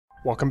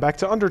Welcome back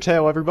to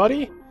Undertale,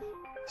 everybody!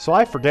 So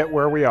I forget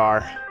where we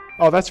are.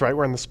 Oh, that's right,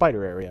 we're in the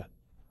spider area.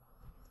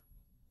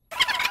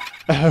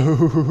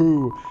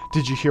 Oh,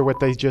 did you hear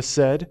what they just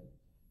said?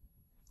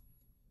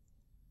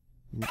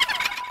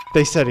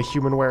 They said a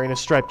human wearing a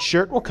striped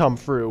shirt will come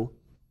through.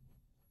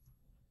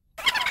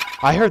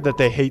 I heard that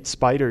they hate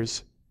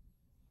spiders.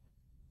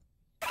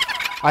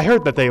 I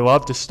heard that they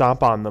love to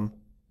stomp on them.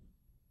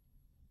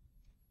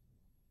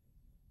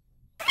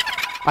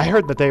 I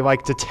heard that they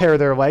like to tear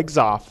their legs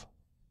off.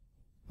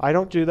 I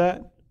don't do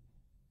that.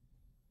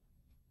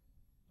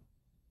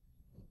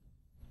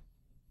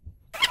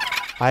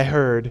 I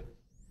heard.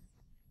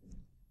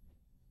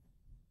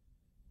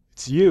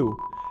 It's you.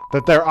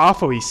 That they're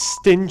awfully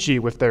stingy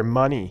with their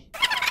money.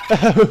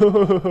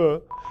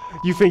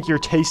 You think your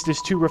taste is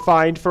too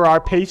refined for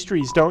our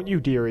pastries, don't you,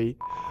 dearie?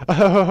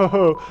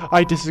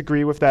 I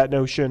disagree with that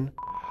notion.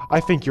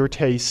 I think your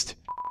taste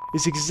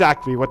is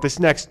exactly what this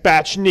next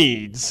batch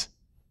needs.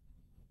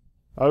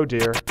 Oh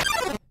dear.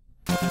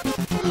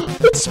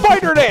 It's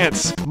Spider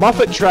Dance!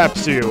 Muffet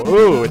traps you.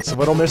 Ooh, it's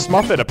Little Miss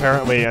Muffet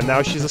apparently, and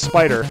now she's a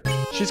spider.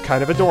 She's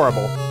kind of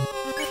adorable.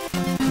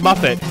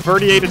 Muffet,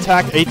 38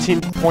 attack,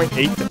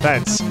 18.8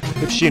 defense.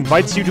 If she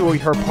invites you to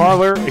her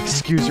parlor,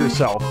 excuse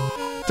yourself.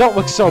 Don't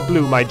look so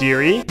blue, my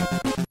dearie.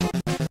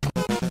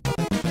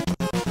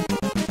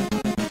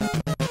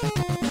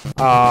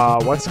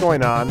 What's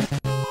going on?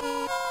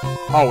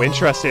 Oh,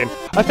 interesting.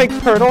 I think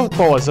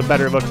Purple is a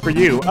better look for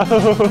you.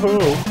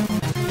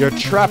 Oh, you're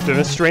trapped in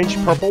a strange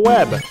purple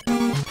web.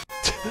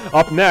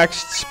 Up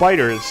next,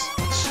 spiders.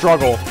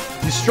 Struggle.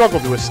 You struggle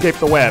to escape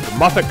the web.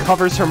 Muffet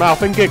covers her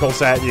mouth and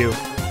giggles at you.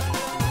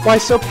 Why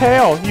so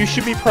pale? You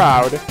should be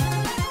proud.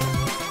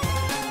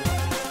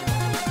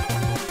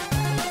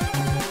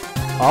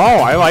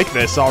 Oh, I like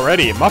this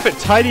already. Muffet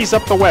tidies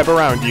up the web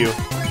around you.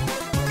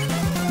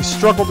 You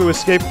struggle to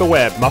escape the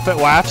web. Muffet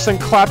laughs and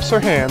claps her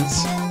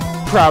hands.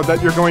 Proud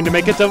that you're going to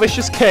make a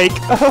delicious cake.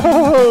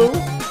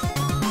 Oh!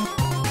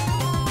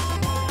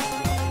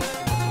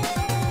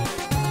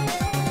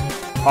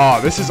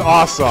 Oh, this is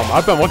awesome.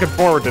 I've been looking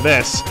forward to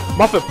this.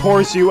 Muffet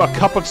pours you a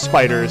cup of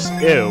spiders.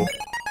 Ew.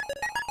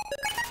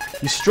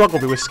 You struggle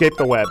to escape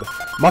the web.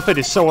 Muffet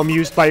is so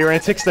amused by your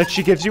antics that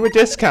she gives you a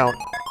discount.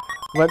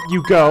 Let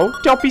you go?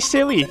 Don't be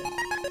silly.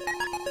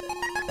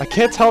 I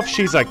can't tell if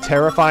she's like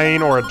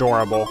terrifying or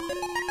adorable.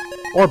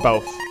 Or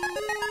both.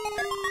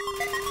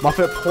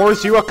 Muffet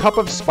pours you a cup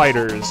of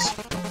spiders.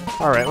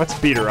 Alright, let's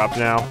beat her up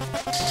now.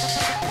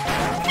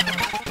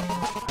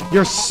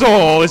 Your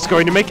soul is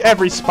going to make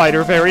every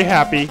spider very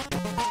happy.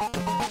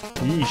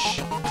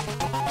 Yeesh.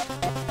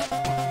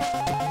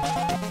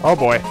 Oh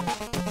boy.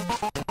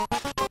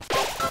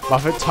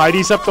 Muffet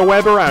tidies up the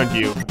web around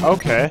you.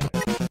 Okay.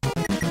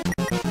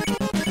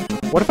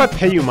 What if I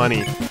pay you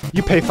money?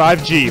 You pay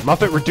 5G.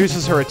 Muffet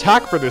reduces her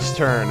attack for this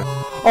turn.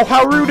 Oh,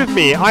 how rude of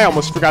me! I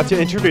almost forgot to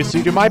introduce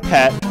you to my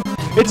pet.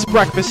 It's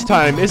breakfast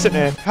time, isn't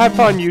it? Have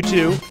fun, you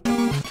two.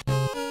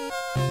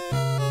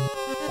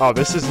 Oh,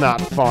 this is not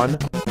fun.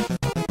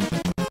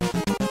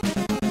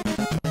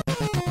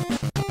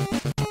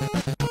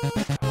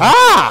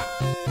 Ah!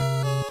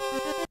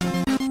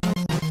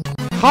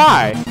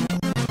 Hi!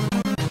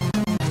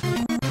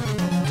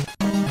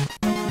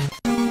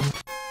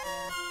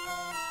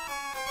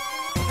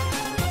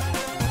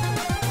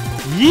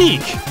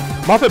 Yeek!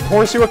 Muffet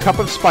pours you a cup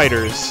of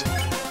spiders.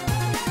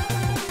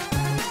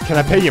 Can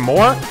I pay you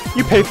more?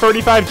 You pay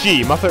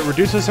 35G. Muffet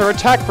reduces her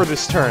attack for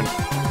this turn.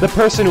 The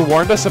person who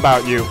warned us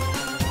about you.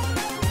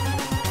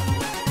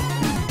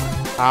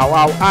 Ow,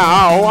 ow,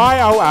 ow,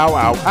 ow, ow,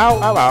 ow, ow,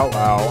 ow, ow,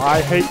 ow.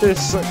 I hate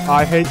this.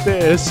 I hate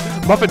this.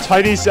 Muffet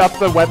tidies up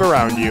the web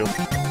around you.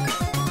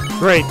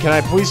 Great, can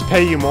I please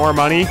pay you more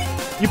money?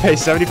 You pay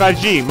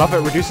 75G.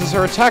 Muffet reduces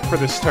her attack for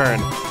this turn.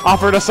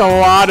 Offered us a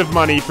lot of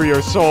money for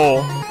your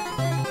soul.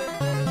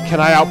 Can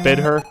I outbid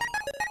her?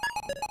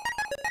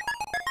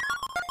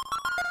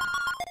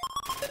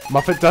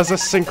 Muffet does a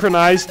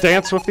synchronized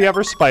dance with the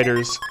other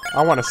spiders.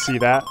 I want to see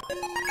that.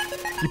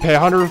 You pay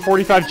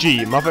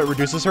 145G. Muffet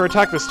reduces her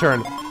attack this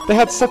turn. They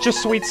had such a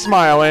sweet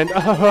smile and...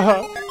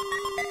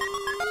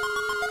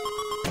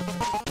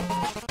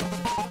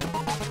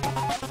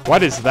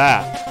 What is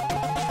that?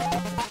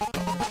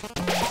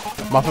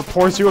 Muffet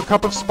pours you a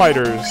cup of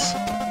spiders.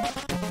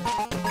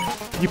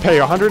 You pay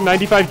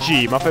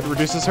 195G. Muffet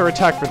reduces her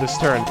attack for this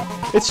turn.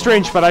 It's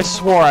strange, but I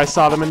swore I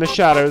saw them in the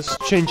shadows,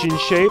 changing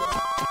shape.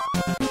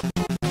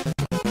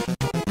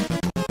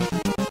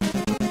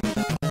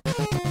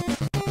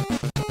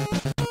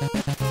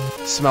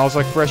 Smells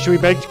like freshly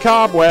baked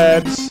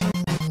cobwebs.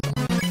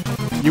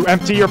 You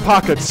empty your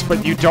pockets,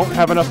 but you don't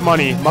have enough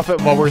money.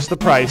 Muffet lowers the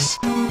price.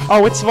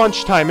 Oh, it's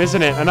lunchtime,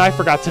 isn't it? And I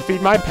forgot to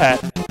feed my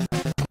pet.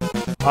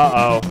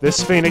 Uh-oh,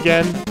 this thing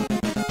again?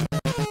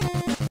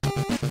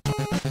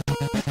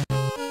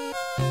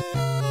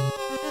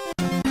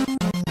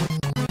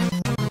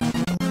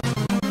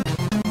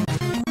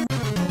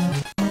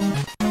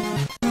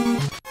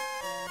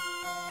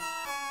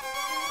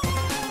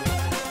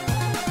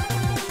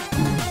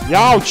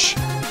 Youch!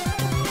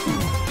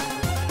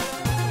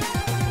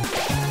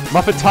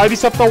 Muffet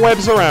tidies up the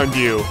webs around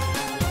you.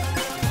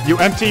 You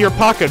empty your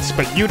pockets,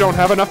 but you don't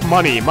have enough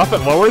money. Muffet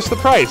lowers the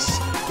price.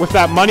 With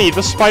that money,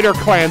 the spider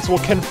clans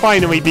can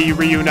finally be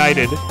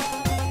reunited.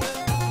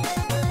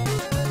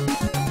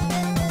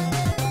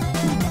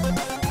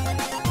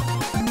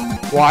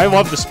 Well, I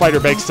love the spider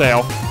bake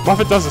sale.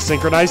 Muffet does a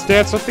synchronized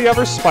dance with the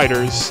other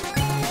spiders.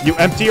 You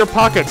empty your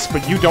pockets,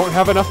 but you don't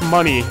have enough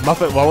money.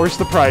 Muffet lowers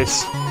the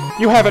price.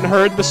 You haven't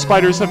heard? The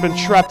spiders have been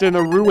trapped in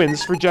the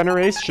ruins for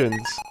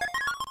generations.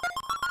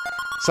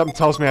 Something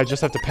tells me I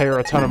just have to pay her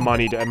a ton of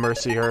money to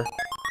mercy her.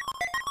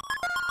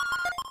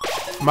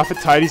 Muffet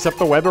tidies up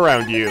the web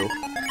around you.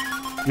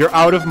 You're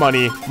out of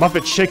money.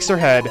 Muffet shakes her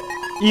head.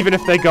 Even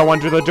if they go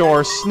under the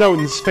door,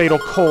 Snowden's fatal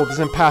cold is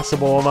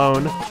impassable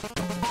alone.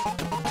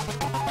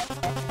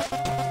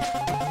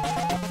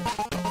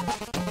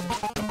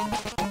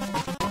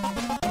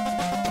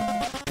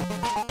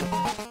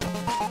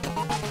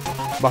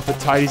 Muffet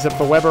tidies up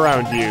the web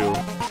around you.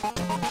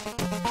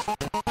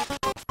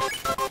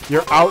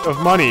 You're out of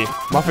money.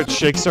 Muffet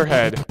shakes her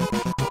head.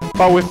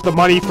 But with the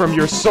money from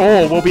your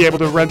soul, we'll be able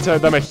to rent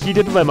them a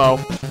heated limo.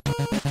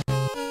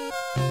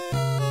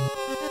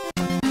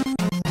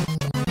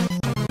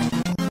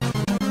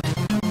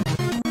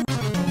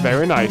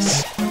 Very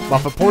nice.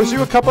 Muffet pours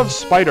you a cup of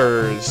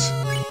spiders.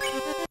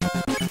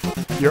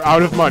 You're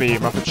out of money.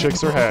 Muffet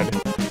shakes her head.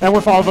 And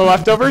with all the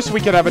leftovers, we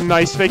could have a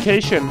nice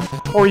vacation.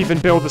 Or even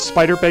build a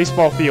spider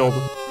baseball field.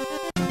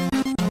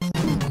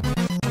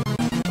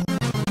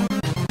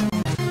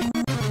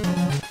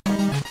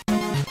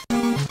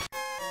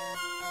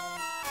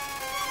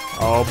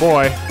 Oh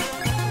boy.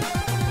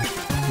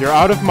 You're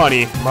out of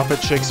money.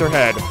 Muffet shakes her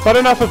head. But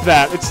enough of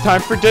that. It's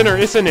time for dinner,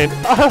 isn't it?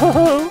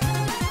 Oh.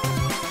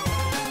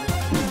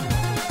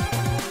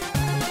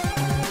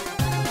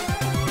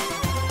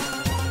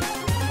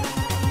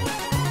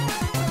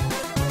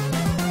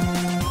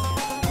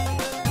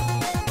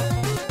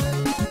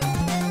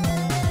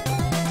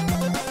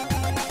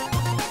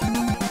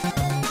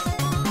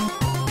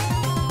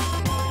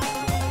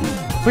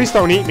 Please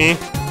don't eat me.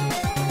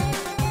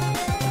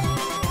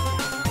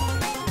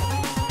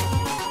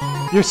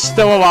 You're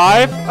still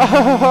alive?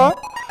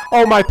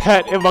 Oh, my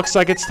pet, it looks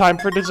like it's time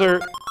for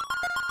dessert.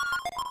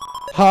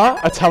 Huh?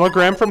 A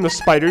telegram from the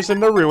spiders in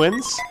the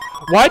ruins?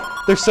 What?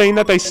 They're saying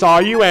that they saw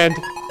you and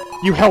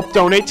you helped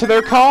donate to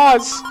their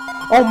cause.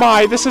 Oh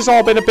my, this has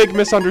all been a big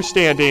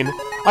misunderstanding.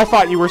 I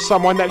thought you were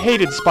someone that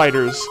hated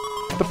spiders.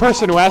 The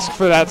person who asked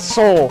for that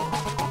soul.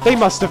 They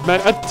must have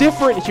meant a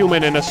different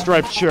human in a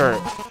striped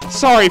shirt.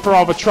 Sorry for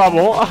all the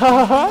trouble.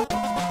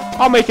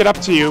 I'll make it up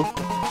to you.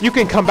 You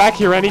can come back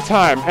here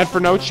anytime, and for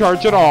no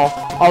charge at all.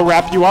 I'll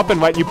wrap you up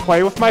and let you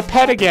play with my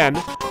pet again.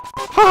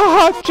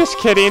 Just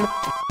kidding.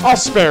 I'll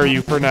spare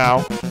you for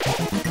now.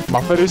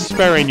 Muffet is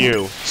sparing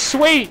you.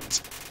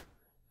 Sweet!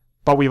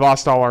 But we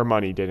lost all our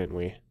money, didn't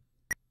we?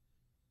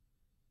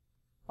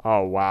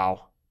 Oh,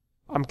 wow.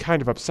 I'm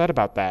kind of upset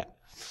about that.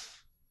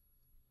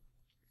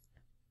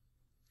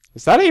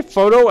 Is that a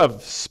photo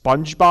of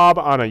SpongeBob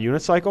on a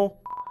unicycle?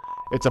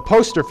 It's a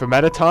poster for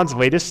Mettaton's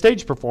latest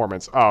stage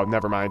performance. Oh,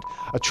 never mind.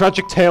 A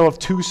tragic tale of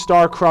two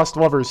star-crossed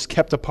lovers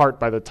kept apart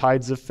by the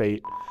tides of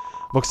fate.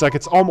 Looks like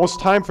it's almost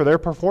time for their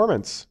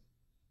performance.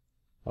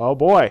 Oh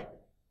boy.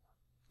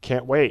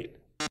 Can't wait.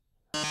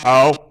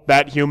 Oh,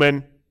 that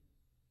human.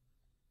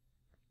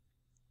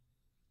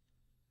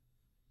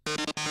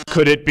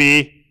 Could it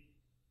be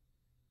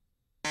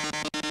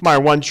my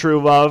one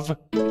true love?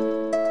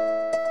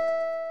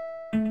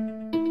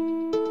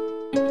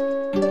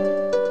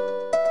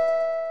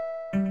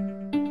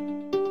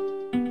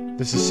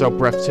 This is so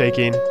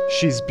breathtaking.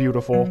 She's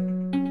beautiful.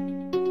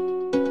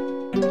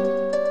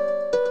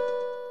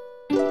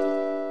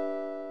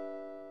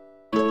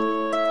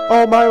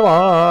 Oh, my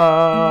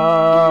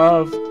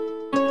love.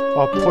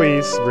 Oh,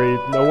 please read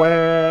away.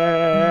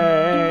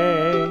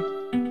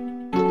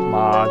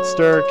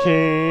 Monster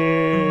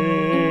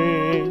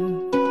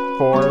King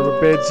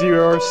forbids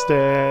your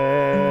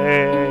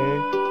stay.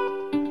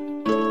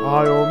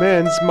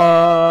 Humans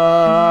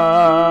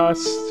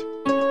must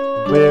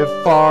live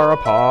far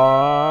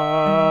apart.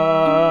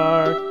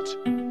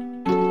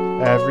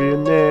 Every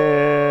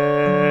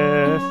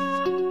nif,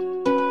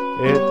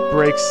 it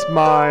breaks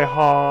my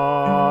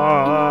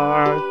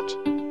heart.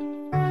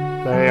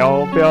 They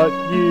all built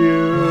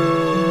you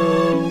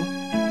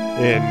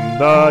in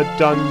the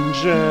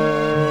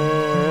dungeon.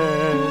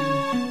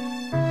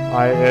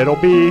 It'll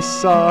be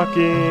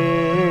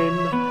sucking,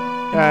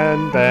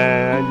 and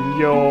then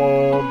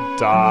you'll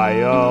die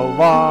a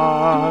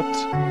lot.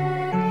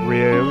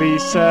 Really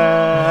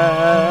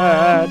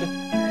sad,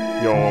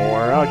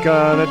 you're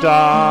gonna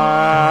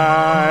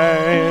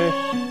die.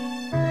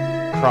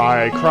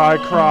 Cry, cry,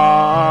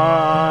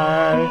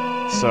 cry,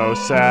 so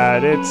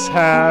sad it's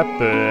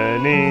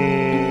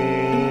happening.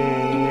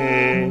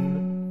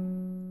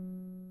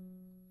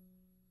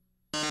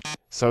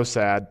 So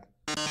sad.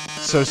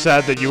 So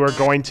sad that you are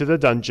going to the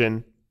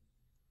dungeon.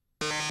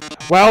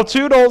 Well,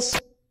 toodles!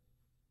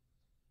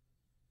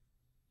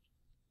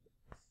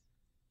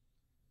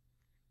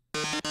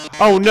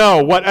 Oh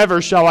no,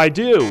 whatever shall I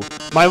do?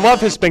 My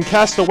love has been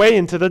cast away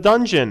into the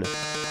dungeon.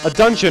 A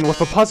dungeon with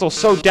a puzzle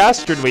so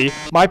dastardly,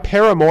 my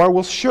paramour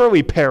will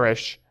surely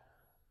perish.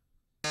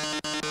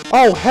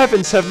 Oh,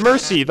 heavens have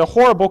mercy, the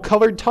horrible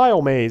colored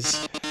tile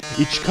maze.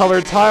 Each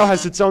colored tile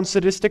has its own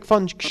sadistic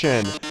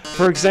function.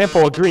 For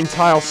example, a green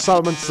tile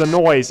summons the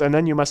noise, and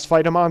then you must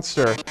fight a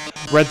monster.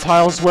 Red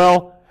tiles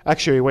will...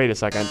 Actually, wait a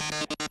second.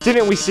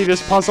 Didn't we see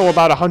this puzzle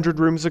about 100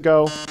 rooms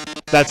ago?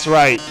 That's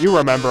right, you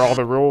remember all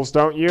the rules,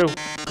 don't you?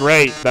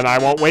 Great, then I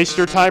won't waste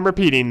your time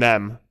repeating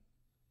them.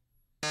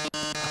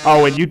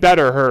 Oh, and you'd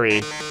better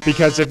hurry,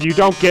 because if you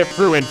don't get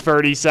through in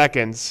 30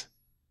 seconds,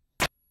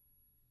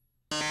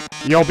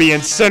 you'll be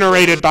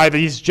incinerated by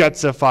these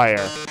jets of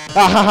fire.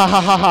 Ah ha ha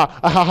ha ha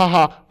ha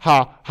ha ha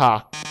ha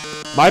ha.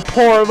 My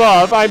poor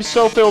love, I'm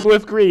so filled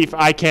with grief,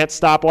 I can't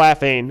stop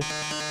laughing.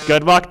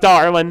 Good luck,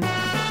 darling.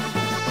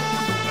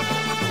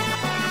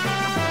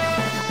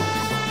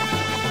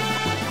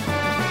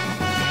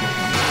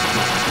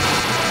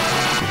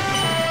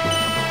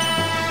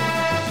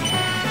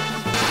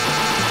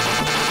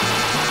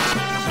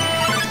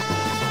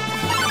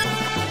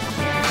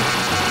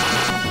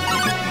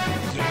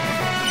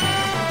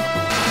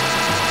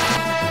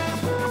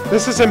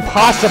 This is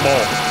impossible!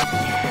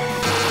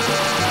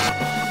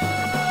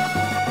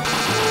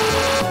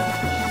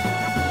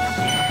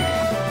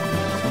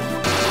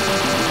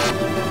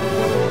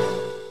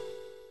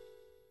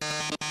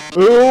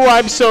 Ooh,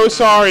 I'm so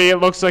sorry. It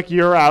looks like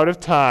you're out of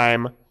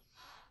time.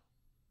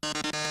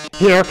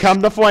 Here come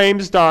the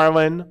flames,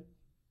 darling.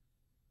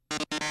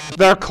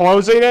 They're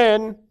closing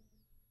in.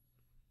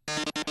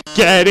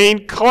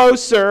 Getting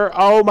closer.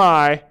 Oh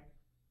my.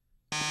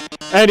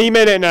 Any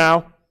minute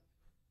now.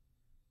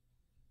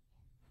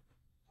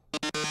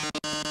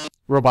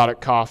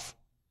 Robotic cough.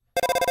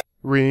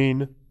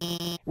 Reen.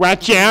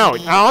 Watch out!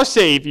 I'll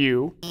save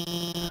you.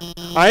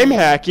 I'm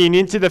hacking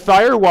into the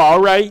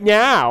firewall right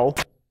now.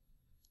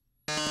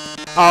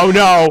 Oh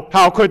no!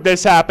 How could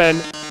this happen?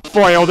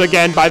 Foiled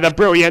again by the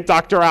brilliant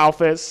Dr.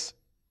 Alphys.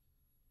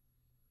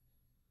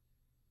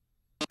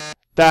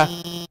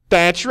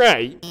 That's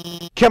right.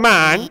 Come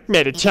on,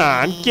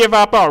 Mettaton, give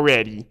up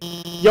already.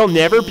 You'll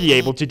never be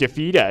able to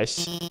defeat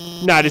us.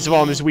 Not as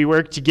long as we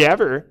work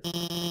together.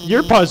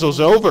 Your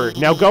puzzle's over.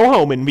 Now go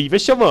home and leave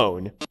us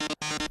alone.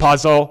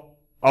 Puzzle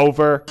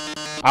over.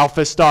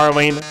 Alphys,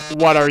 darling,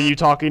 what are you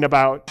talking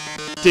about?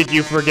 Did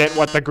you forget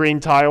what the green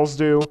tiles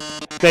do?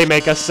 They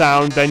make a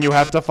sound, then you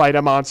have to fight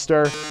a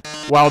monster.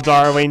 Well,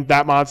 darling,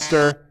 that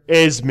monster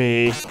is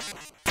me.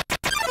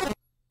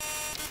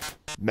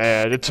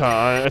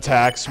 Mettaton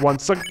attacks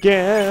once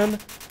again.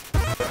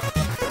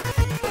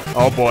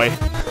 Oh boy.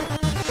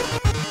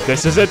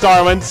 This is it,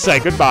 darling. Say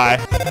goodbye.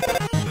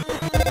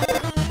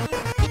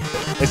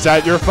 Is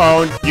that your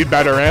phone? You'd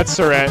better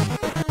answer it.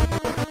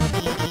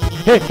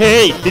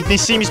 Hey,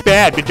 this seems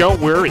bad, but don't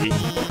worry.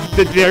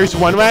 There's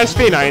one last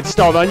thing I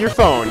installed on your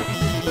phone.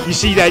 You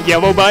see that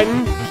yellow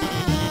button?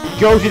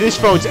 Go to this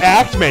phone's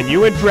act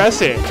menu and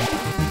press it.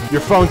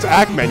 Your phone's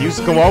act menu's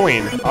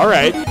glowing.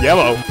 Alright,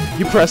 yellow.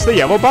 You press the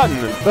yellow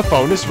button. The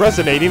phone is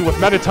resonating with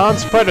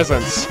Mettaton's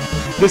presence.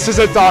 This is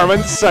it,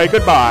 darling. Say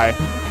goodbye.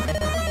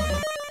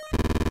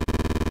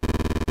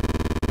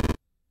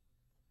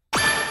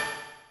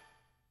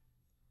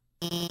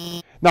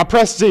 Now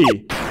press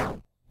Z.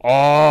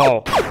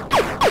 Oh.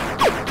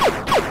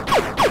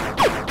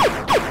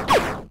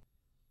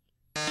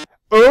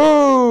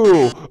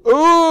 Ooh!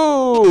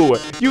 Ooh!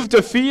 You've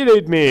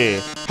defeated me!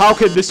 How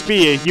could this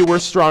be? You were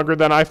stronger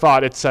than I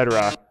thought,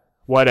 etc.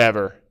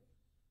 Whatever.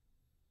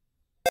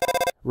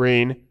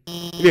 Reen.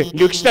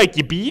 Looks like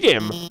you beat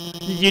him.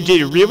 You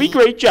did a really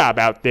great job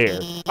out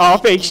there. All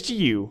thanks to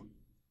you.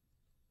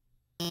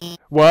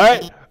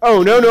 What?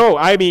 Oh, no,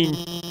 I mean,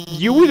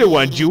 you were the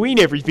one doing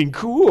everything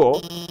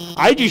cool.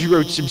 I just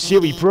wrote some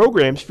silly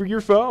programs for your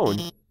phone.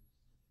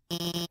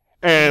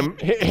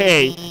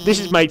 Hey,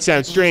 this might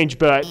sound strange,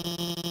 but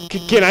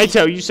can I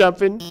tell you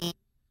something?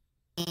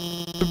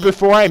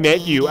 Before I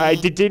met you, I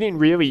didn't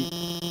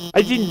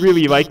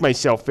really like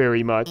myself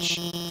very much.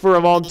 For a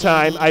long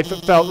time, I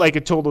felt like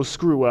a total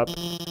screw-up.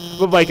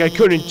 Like I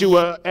couldn't do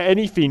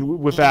anything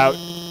without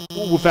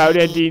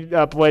ending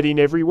up letting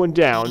everyone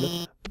down.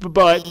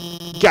 But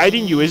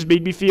guiding you has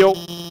made me feel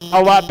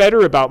a lot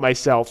better about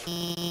myself.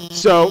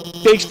 So,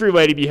 thanks for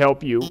letting me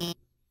help you.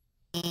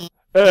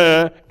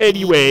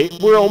 Anyway,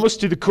 we're almost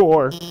to the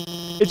core.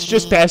 It's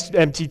just past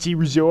MTT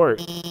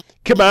Resort.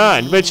 Come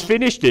on, let's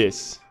finish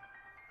this.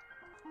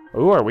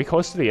 Ooh, are we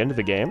close to the end of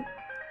the game?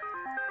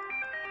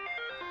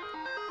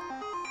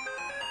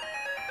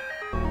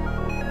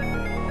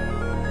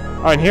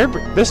 Oh, and here,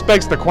 this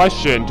begs the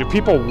question, do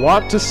people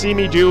want to see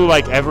me do,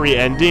 like, every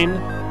ending?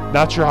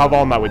 Not sure how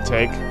long that would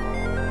take.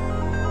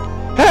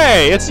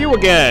 Hey, it's you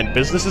again!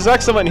 Business is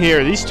excellent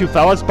here. These two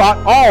fellas bought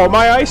all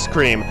my ice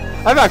cream.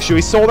 I've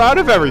actually sold out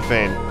of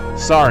everything.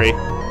 Sorry.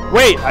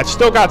 Wait, I've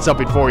still got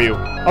something for you.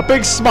 A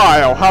big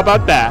smile, how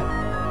about that?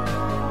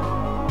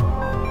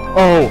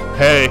 Oh,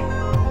 hey.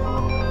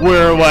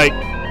 We're, like,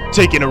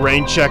 taking a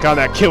rain check on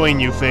that killing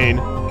you thing.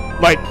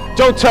 Like,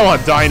 don't tell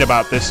Undyne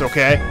about this,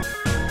 okay?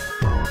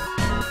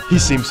 He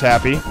seems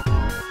happy.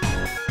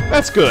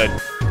 That's good.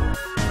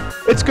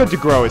 It's good to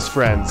grow as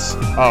friends.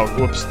 Oh,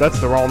 whoops, that's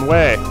the wrong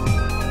way.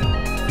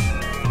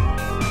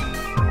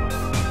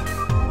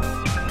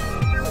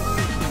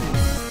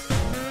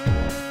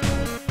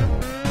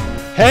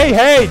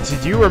 Hey,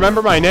 did you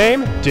remember my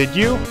name? Did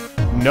you?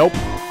 Nope.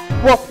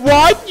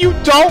 What? You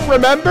don't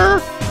remember?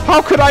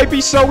 How could I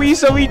be so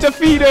easily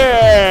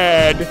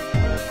defeated?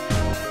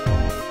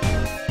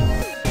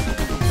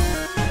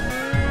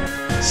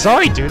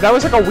 Sorry, dude, that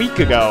was like a week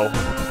ago.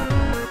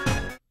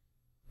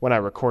 When I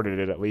recorded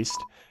it, at least.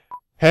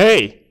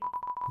 Hey,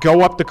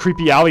 go up the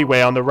creepy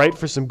alleyway on the right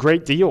for some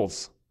great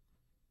deals.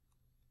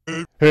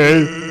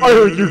 Hey, I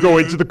heard you're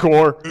going to the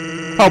core.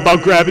 How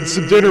about grabbing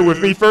some dinner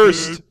with me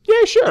first?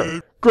 Yeah,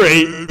 sure.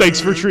 Great, thanks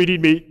for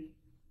treating me.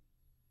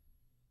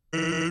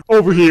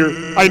 Over here,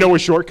 I know a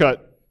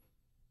shortcut.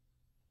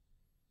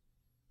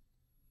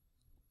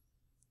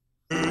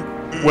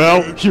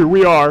 Well, here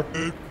we are.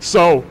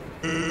 So,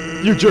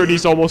 your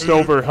journey's almost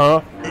over,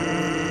 huh?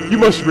 You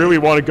must really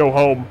want to go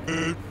home.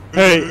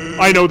 Hey,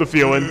 I know the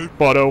feeling,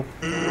 Butto.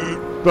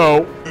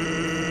 Though,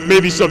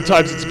 maybe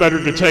sometimes it's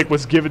better to take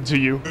what's given to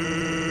you.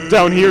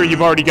 Down here,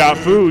 you've already got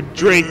food,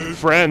 drink,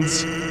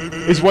 friends.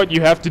 Is what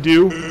you have to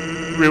do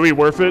really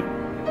worth it?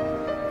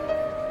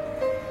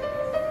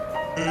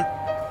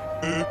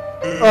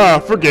 Ah,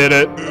 forget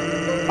it.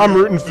 I'm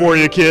rooting for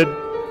you, kid.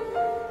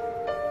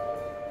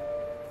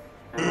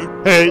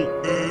 Hey,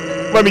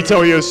 let me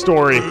tell you a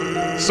story.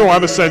 So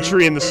I'm a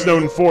sentry in the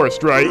Snowden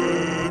Forest, right?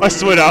 I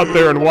slid out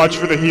there and watched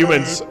for the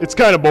humans. It's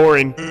kind of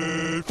boring.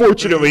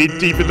 Fortunately,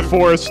 deep in the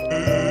forest,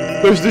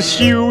 there's this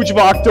huge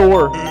locked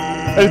door,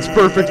 and it's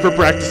perfect for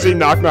practicing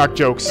knock-knock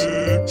jokes.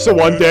 So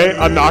one day,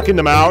 I'm knocking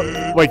them out,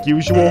 like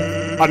usual.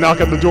 I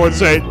knock on the door and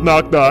say,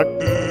 knock knock.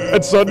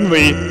 And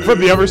suddenly, from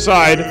the other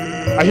side,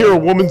 I hear a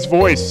woman's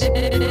voice.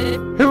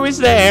 Who is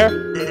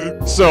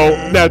there? So,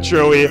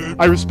 naturally,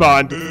 I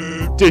respond,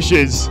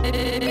 dishes.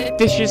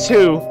 Dishes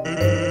who?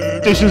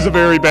 Dishes a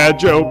very bad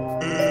joke.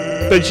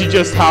 Then she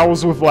just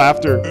howls with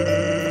laughter.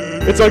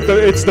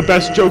 It's the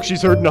best joke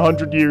she's heard in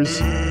 100 years.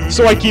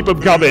 So I keep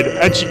them coming,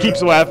 and she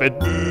keeps laughing.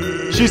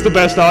 She's the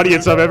best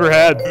audience I've ever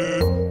had.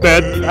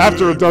 Then,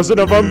 after a dozen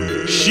of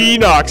them, she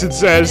knocks and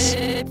says,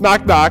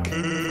 knock knock.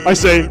 I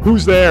say,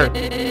 who's there?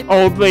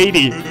 Old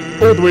lady.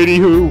 Old lady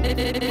who?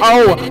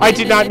 Oh, I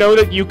did not know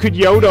that you could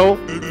yodel.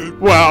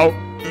 Well,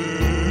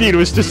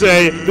 needless to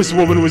say, this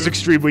woman was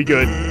extremely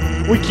good.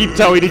 We keep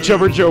telling each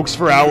other jokes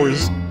for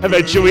hours.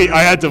 Eventually,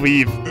 I had to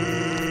leave.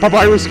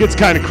 Papyrus gets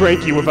kind of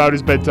cranky without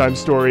his bedtime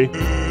story.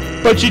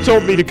 But she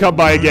told me to come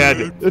by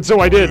again, and so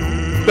I did.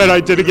 Then I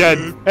did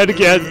again, and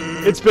again.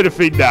 It's been a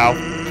thing now.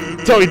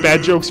 Telling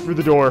bad jokes through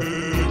the door.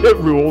 It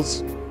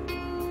rules.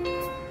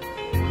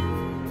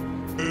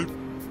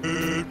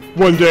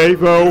 One day,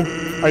 though,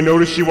 I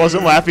noticed she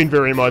wasn't laughing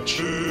very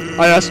much.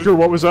 I asked her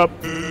what was up.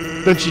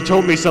 Then she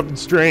told me something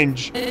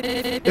strange.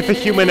 If a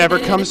human ever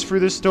comes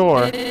through this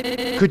door,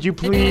 could you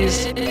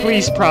please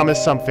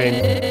promise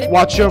something?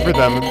 Watch over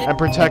them and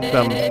protect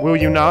them, will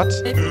you not?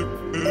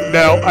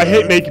 Now, I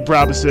hate making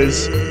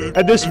promises,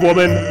 and this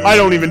woman, I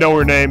don't even know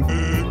her name,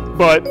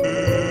 but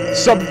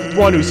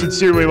someone who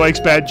sincerely likes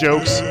bad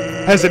jokes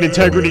has an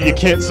integrity you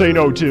can't say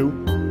no to.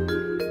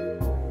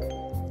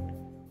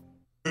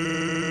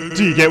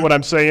 Do you get what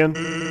I'm saying?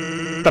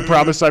 The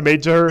promise I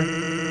made to her?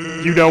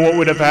 You know what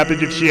would have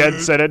happened if she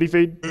hadn't said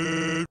anything?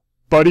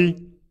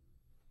 Buddy?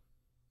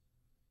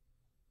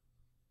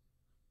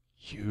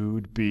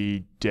 You'd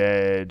be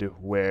dead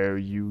where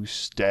you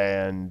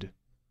stand.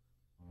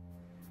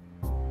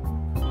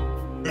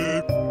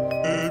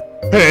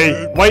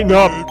 Hey, lighten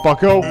up,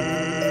 bucko.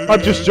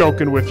 I'm just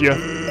joking with you.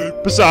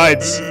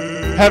 Besides,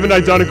 haven't I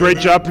done a great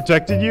job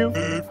protecting you?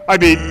 I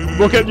mean,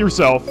 look at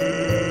yourself.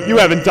 You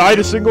haven't died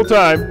a single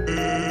time.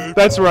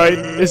 That's right,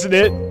 isn't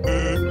it?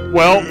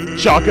 Well,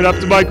 chalk it up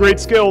to my great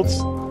skills.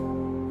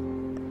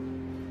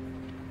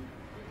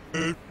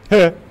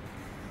 Heh.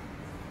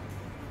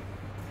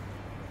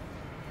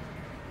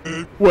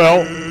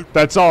 Well,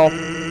 that's all.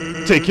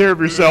 Take care of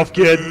yourself,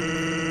 kid.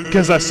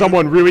 Because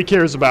someone really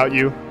cares about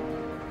you.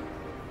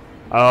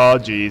 Oh,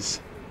 jeez.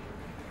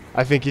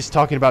 I think he's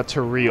talking about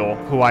Tariel,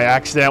 who I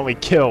accidentally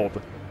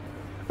killed.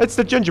 It's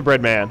the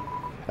gingerbread man.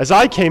 As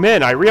I came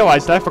in, I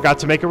realized I forgot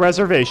to make a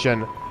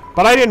reservation.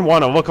 But I didn't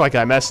want to look like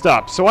I messed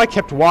up, so I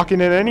kept walking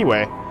in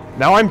anyway.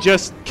 Now I'm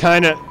just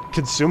kinda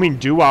consuming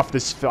dew off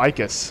this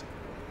ficus.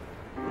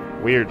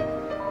 Weird.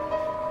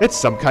 It's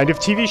some kind of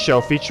TV show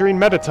featuring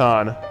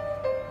Mettaton.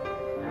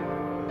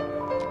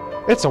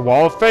 It's a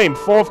wall of fame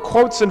full of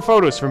quotes and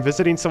photos from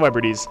visiting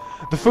celebrities.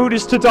 The food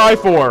is to die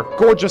for.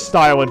 Gorgeous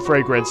style and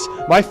fragrance.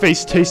 My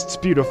face tastes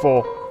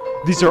beautiful.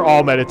 These are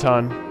all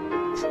Mettaton.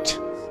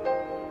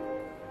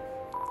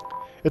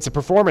 It's a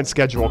performance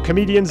schedule.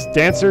 Comedians,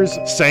 dancers,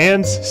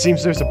 sands.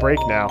 Seems there's a break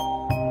now.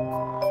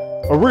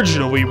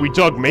 Originally, we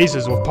dug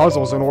mazes with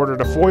puzzles in order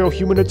to foil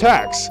human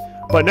attacks.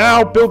 But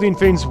now, building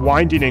things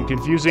winding and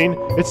confusing,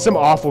 it's some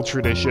awful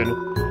tradition.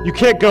 You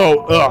can't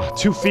go,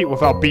 2 feet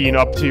without being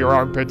up to your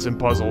armpits in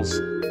puzzles.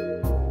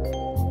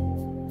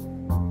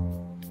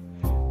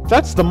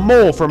 That's the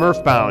mole from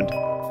Earthbound.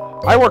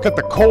 I work at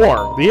the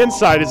core. The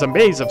inside is a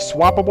maze of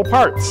swappable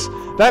parts.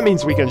 That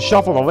means we can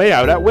shuffle the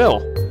layout at will.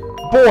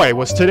 Boy,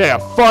 was today a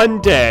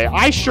fun day.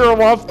 I sure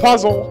love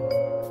puzzle.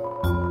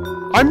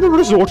 I'm the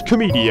resort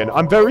comedian.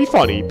 I'm very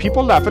funny.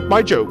 People laugh at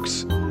my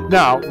jokes.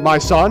 Now, my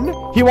son,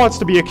 he wants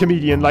to be a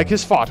comedian like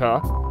his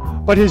father,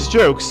 but his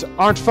jokes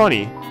aren't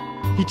funny.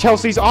 He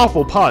tells these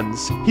awful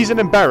puns. He's an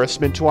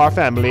embarrassment to our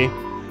family.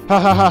 Ha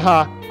ha ha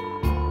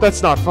ha.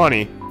 That's not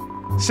funny.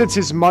 Since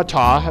his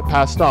mother had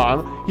passed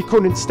on, he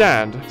couldn't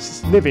stand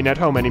living at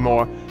home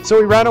anymore, so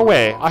he ran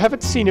away. I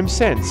haven't seen him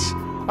since.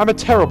 I'm a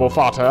terrible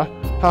father.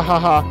 Ha ha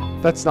ha.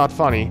 That's not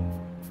funny.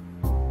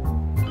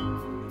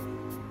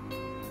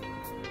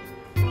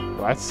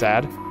 Well, that's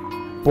sad.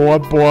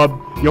 Bob,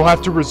 you'll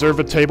have to reserve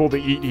a table to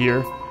eat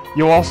here.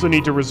 You'll also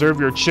need to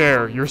reserve your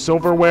chair, your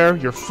silverware,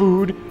 your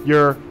food,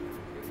 your...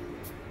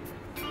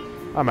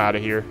 I'm out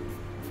of here.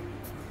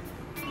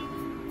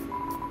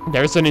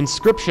 There's an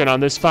inscription on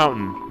this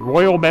fountain.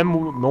 Royal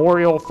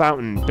Memorial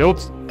Fountain,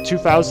 built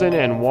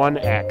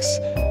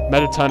 2001X.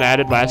 Metaton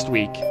added last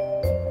week.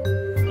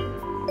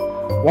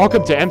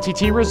 Welcome to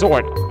MTT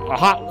Resort,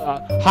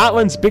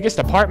 Hotland's biggest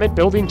apartment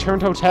building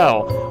turned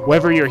hotel.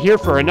 Whether you're here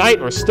for a night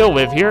or still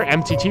live here,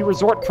 MTT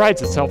Resort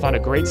prides itself on a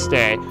great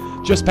stay.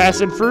 Just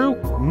passing through?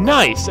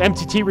 Nice!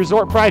 MTT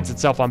Resort prides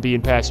itself on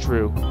being passed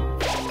through.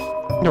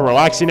 The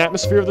relaxing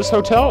atmosphere of this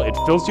hotel, it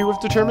fills you with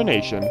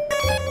determination.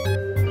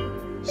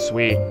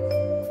 Sweet.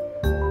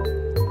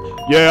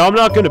 Yeah, I'm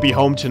not gonna be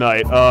home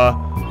tonight.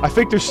 I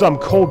think there's some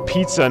cold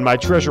pizza in my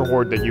treasure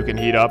hoard that you can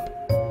heat up.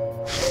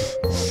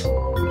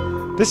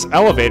 This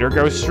elevator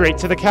goes straight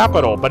to the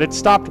Capitol, but it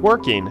stopped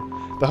working.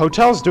 The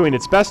hotel's doing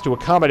its best to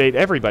accommodate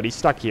everybody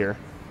stuck here.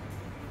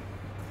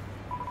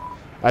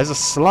 As a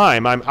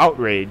slime, I'm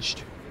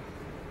outraged.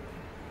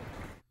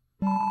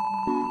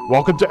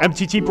 Welcome to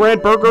MTT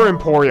Brand Burger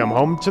Emporium,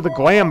 home to the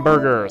Glam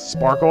Burger.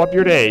 Sparkle up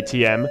your day,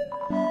 TM.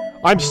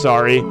 I'm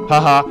sorry.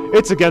 Haha,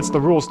 it's against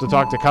the rules to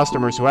talk to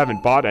customers who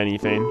haven't bought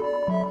anything.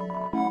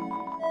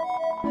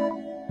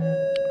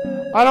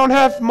 I don't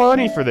have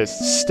money for this.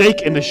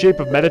 Steak in the shape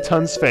of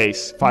Metaton's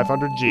face.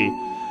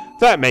 500G.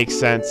 That makes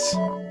sense.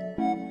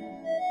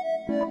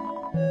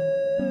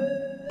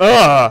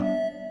 Ugh!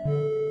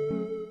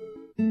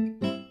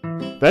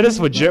 That is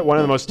legit one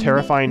of the most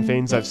terrifying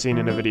things I've seen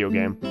in a video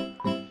game.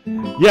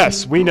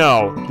 Yes, we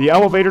know. The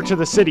elevator to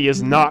the city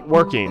is not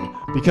working.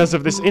 Because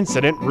of this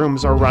incident,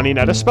 rooms are running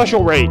at a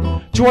special rate.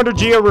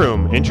 200G a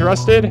room.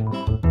 Interested?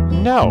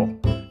 No.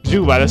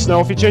 Do let us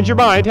know if you change your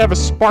mind. Have a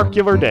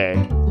sparkular day.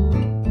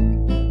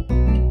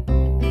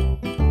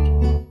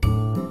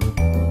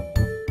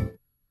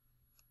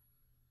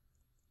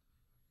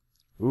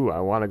 Ooh,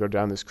 I want to go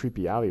down this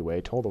creepy alleyway,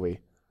 totally.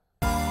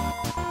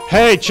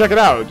 Hey, check it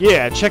out!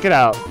 Yeah, check it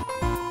out!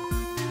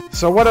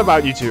 So what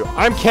about you two?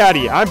 I'm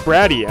Caddy, I'm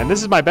Bratty, and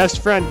this is my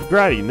best friend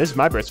Bratty, and this is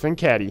my best friend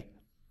Caddy.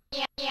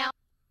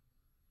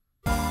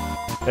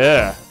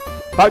 Yeah.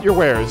 About your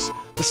wares.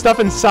 The stuff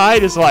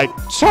inside is like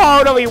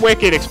totally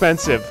wicked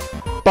expensive.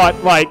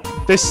 But like,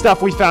 this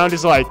stuff we found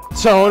is like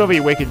totally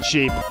wicked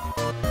cheap.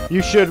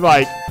 You should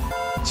like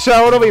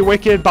totally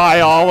wicked buy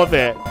all of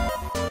it.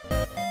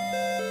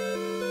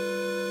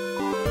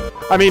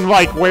 I mean,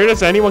 like, where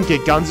does anyone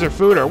get guns or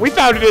food? Or we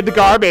found it in the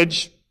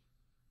garbage.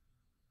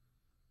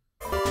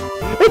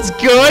 It's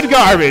good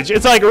garbage.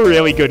 It's like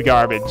really good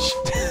garbage.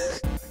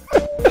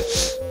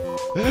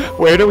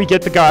 Where do we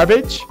get the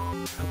garbage?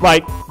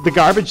 Like, the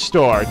garbage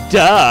store.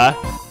 Duh.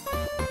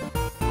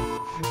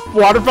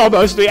 Waterfall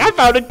mostly. I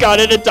found a gun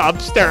in a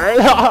dumpster.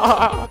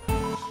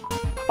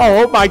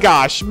 Oh my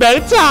gosh.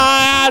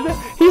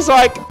 Metaton! He's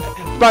like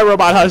my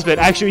robot husband.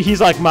 Actually,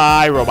 he's like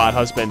my robot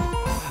husband.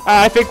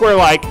 I think we're,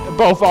 like,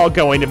 both all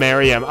going to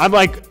marry him. I'm,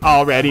 like,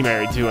 already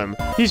married to him.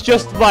 He's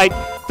just, like,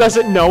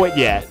 doesn't know it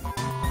yet.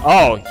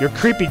 Oh, you're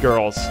creepy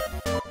girls.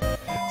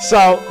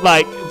 So,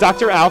 like,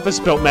 Dr.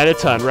 Alphys built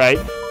Metaton, right?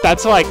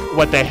 That's, like,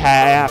 what they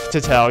have to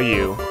tell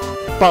you.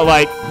 But,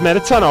 like,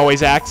 Metaton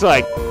always acts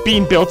like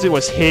being built, it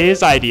was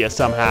his idea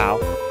somehow.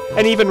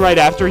 And even right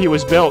after he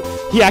was built,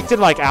 he acted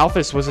like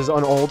Alphys was his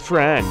own old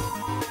friend.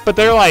 But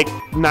they're, like,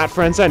 not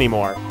friends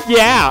anymore.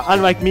 Yeah,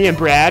 unlike me and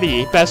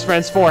Bratty, best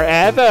friends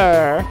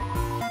forever.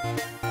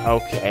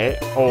 Okay,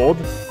 old?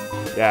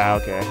 Yeah,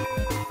 okay.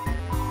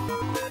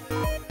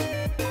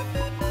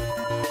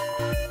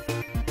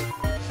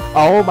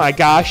 Oh my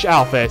gosh,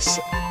 Alphys.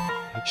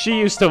 She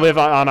used to live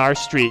on our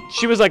street.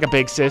 She was like a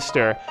big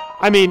sister.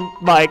 I mean,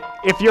 like,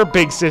 if your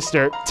big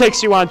sister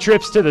takes you on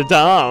trips to the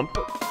dump.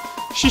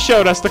 She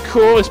showed us the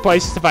coolest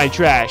places to find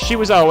trash. She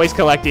was always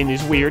collecting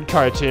these weird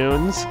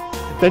cartoons.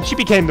 Then she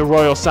became the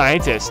royal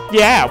scientist.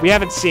 Yeah, we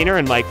haven't seen her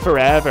in, like,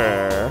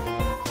 forever.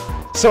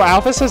 So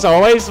Alphys has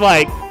always,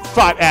 like,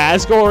 thought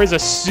Asgore is a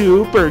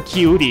super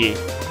cutie.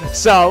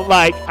 So,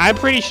 like, I'm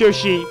pretty sure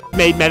she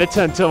made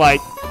Metaton to,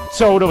 like,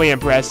 totally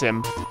impress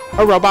him.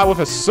 A robot with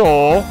a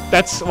soul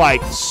that's,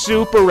 like,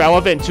 super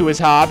relevant to his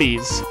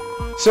hobbies.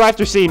 So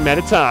after seeing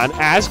Metaton,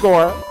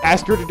 Asgore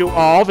asked her to do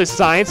all this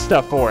science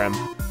stuff for him.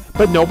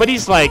 But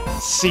nobody's, like,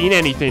 seen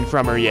anything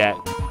from her yet.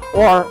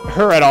 Or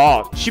her at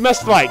all. She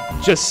must, like,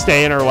 just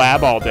stay in her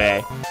lab all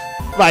day.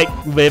 Like,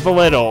 live a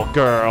little,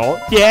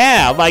 girl.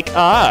 Yeah, like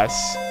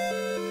us.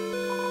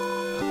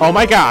 Oh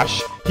my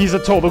gosh, he's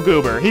a total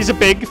goober. He's a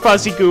big,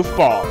 fuzzy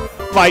goofball.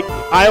 Like,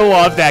 I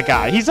love that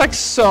guy. He's, like,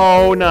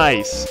 so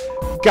nice.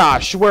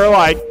 Gosh, we're,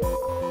 like,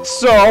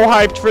 so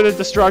hyped for the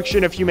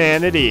destruction of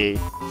humanity.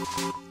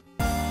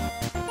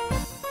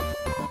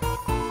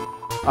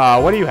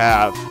 What do you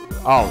have?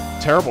 Oh,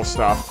 terrible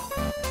stuff.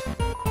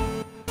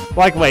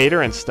 Like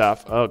later and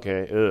stuff.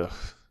 Okay, ugh.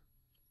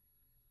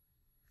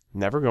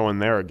 Never go in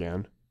there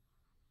again.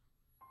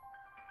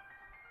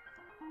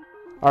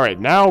 Alright,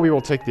 now we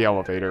will take the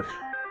elevator.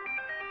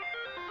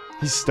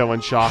 He's still in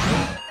shock.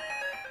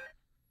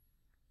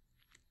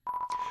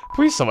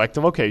 Please select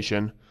a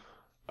location.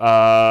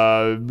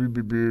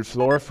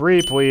 Floor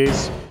 3,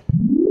 please.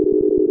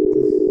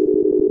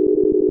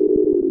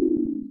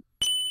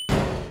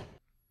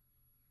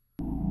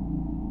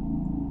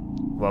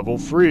 Level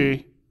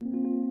 3.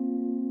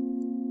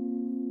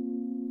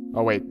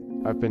 Oh wait,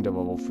 I've been to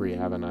level 3,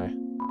 haven't I?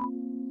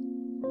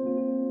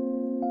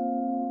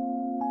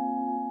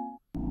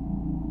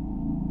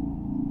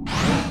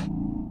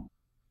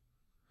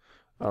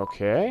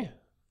 Okay.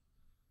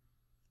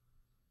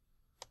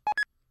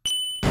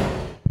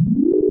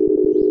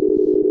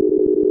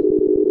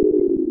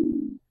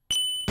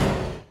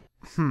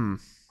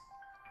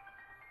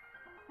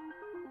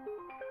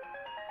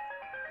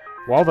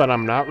 Well then,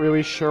 I'm not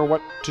really sure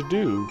what to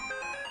do.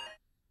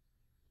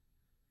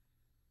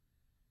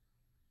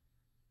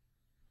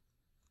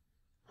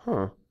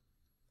 Huh.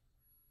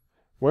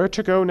 Where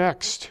to go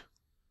next?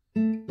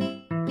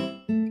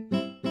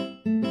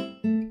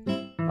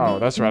 Oh,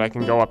 that's right, I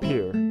can go up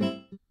here.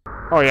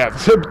 Oh yeah,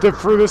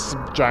 through this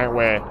giant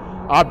way.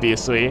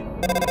 Obviously.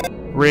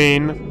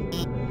 Rain.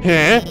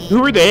 Huh?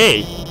 Who are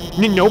they?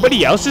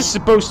 Nobody else is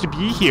supposed to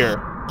be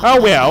here. Oh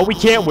well, we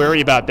can't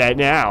worry about that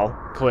now.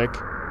 Click.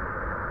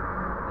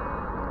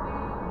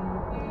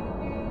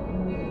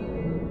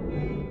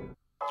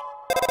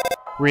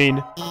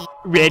 Rain.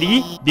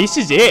 Ready? This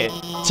is it.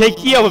 Take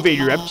the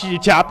elevator up to the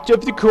top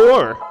of the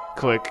core.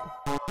 Click.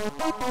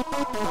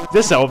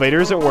 This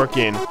elevator isn't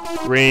working.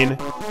 Rain.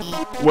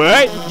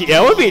 What? The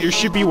elevator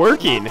should be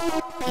working.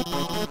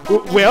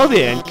 Well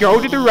then,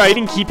 go to the right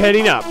and keep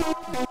heading up.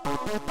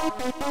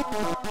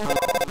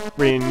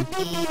 Rain.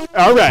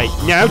 Alright,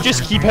 now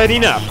just keep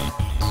heading up.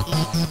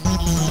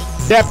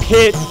 That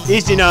pit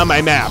isn't on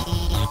my map.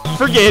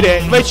 Forget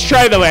it, let's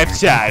try the left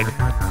side.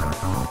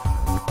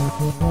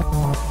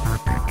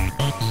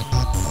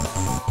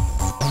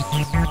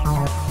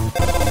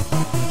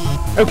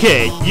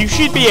 Okay, you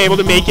should be able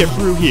to make it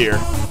through here.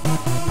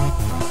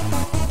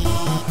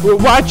 Well,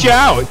 watch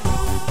out!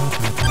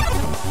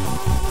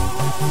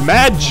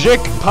 Magic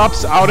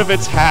pops out of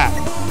its hat.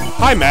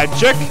 Hi,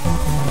 Magic.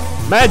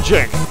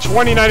 Magic.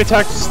 29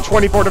 attacks,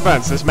 24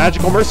 defense. This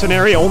magical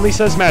mercenary only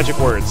says magic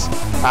words.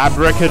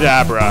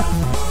 Abracadabra.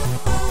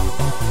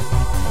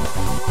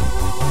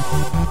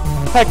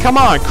 Hey, come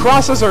on.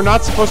 Crosses are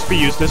not supposed to be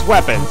used as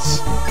weapons.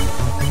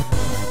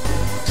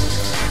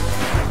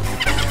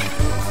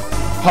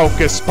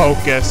 Hocus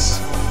pocus.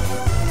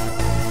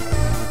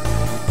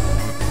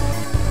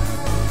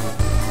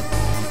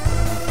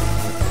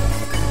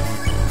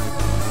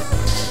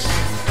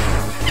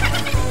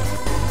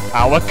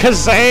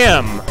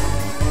 Alakazam!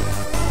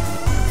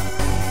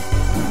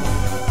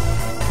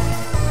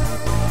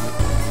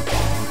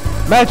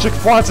 Magic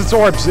flaunts its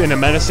orbs in a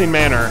menacing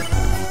manner.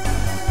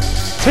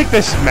 Take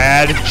this,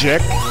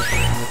 Magic.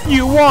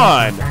 You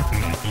won!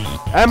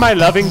 And my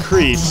love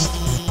increased.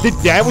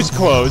 That was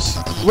close.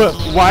 Look,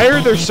 why are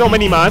there so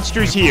many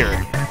monsters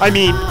here? I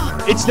mean,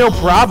 it's no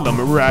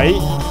problem, right?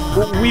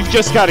 We've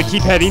just got to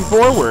keep heading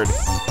forward.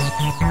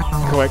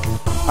 Click.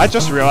 I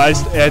just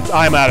realized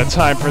I'm out of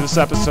time for this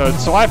episode,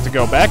 so I have to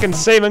go back and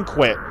save and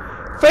quit.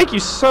 Thank you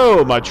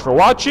so much for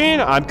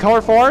watching. I'm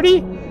Colorful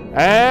Arty,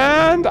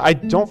 and I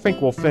don't think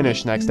we'll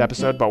finish next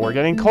episode, but we're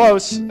getting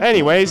close.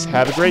 Anyways,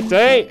 have a great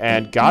day,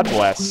 and God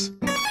bless.